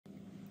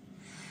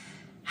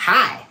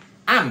Hi,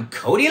 I'm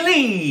Kodi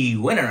Lee,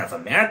 winner of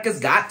America's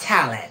Got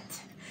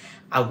Talent.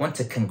 I want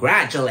to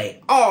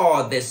congratulate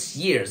all this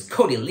year's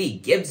Kodi Lee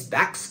Gives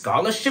Back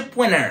Scholarship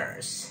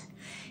winners.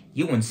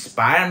 You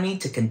inspire me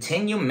to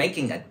continue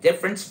making a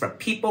difference for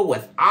people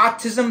with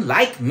autism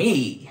like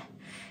me.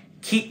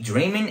 Keep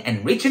dreaming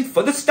and reaching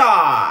for the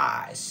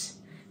stars.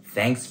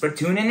 Thanks for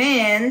tuning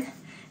in,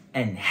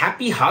 and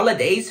happy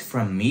holidays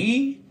from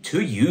me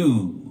to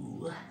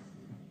you.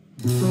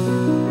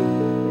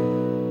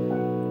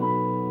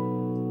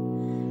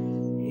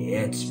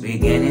 It's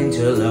beginning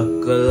to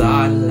look a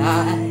lot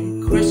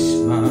like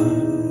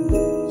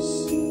Christmas.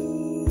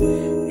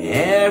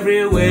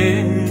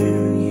 Everywhere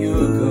you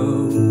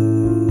go,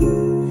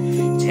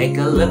 take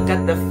a look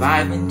at the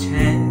 5 and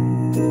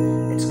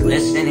 10. It's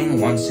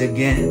glistening once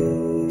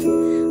again,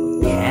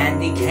 with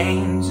candy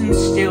canes and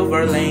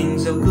silver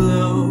lanes of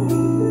glow.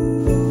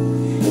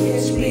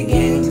 It's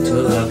beginning to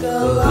look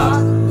a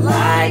lot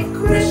like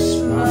Christmas.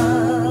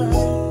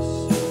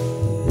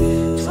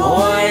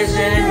 Toys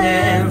in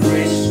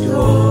every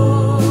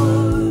store,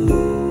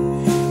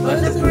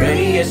 but the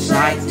prettiest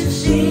sight to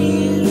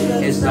see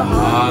is the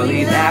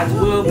holly that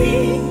will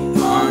be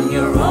on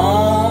your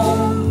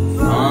own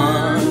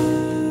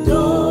front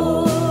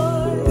door.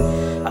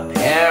 A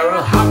pair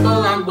of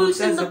hop-along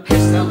boots and a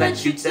pistol that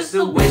shoots as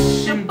the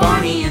wish and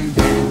Barney and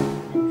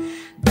Ben.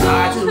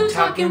 God's who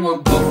talking will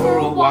go for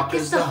a walk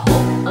is the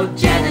hope of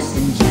Janice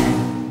and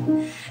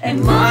Jen.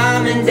 And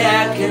Mom and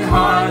Dad can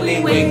hardly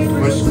wait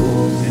for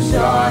school to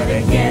start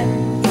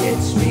again.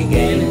 It's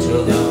beginning to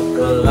look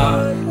a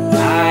lot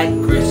like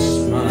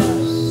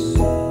Christmas.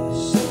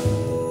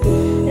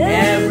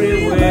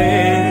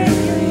 Everywhere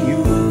you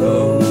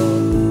go,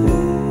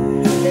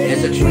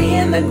 there's a tree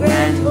in the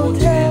Grand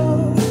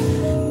Hotel,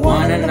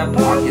 one in the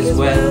park as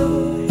well.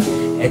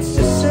 It's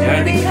the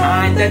sturdy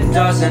kind that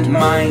doesn't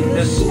mind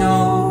the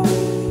snow.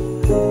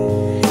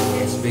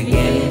 It's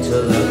beginning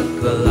to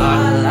look a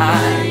lot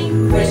like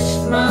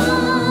Christmas.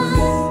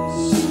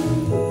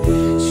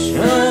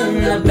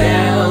 Soon the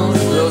bells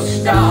will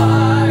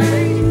start,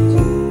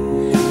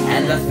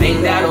 and the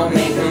thing that'll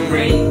make them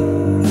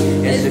ring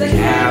is the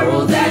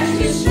carol that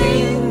you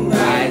sing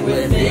right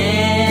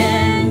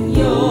within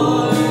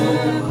your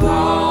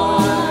heart.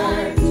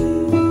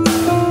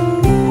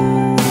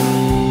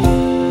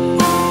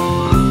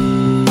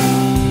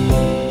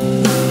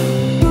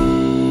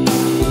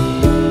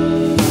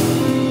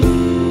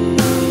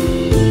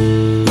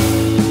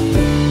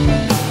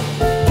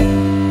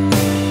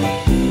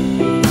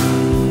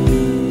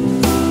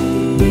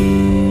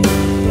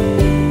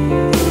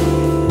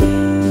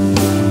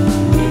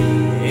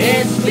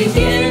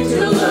 Beginning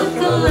to look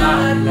a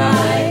lot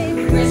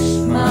like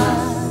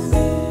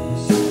Christmas.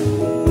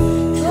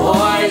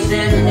 Toys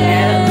in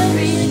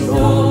every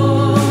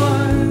store,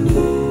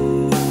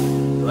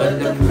 but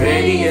the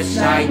prettiest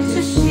sight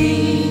to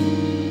see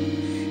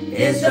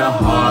is the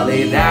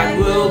holly that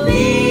will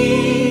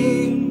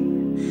be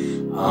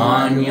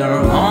on your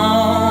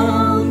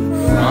own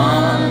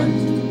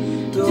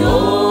front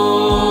door.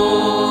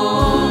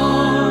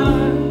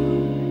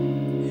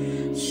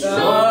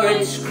 So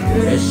it's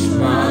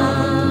Christmas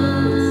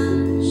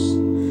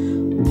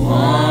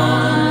once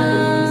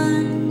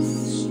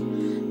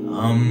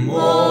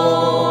more.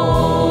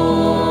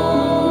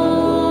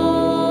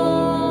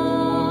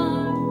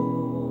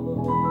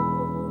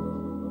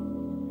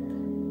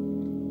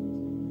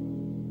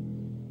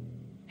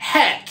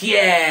 Heck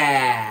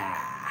yeah!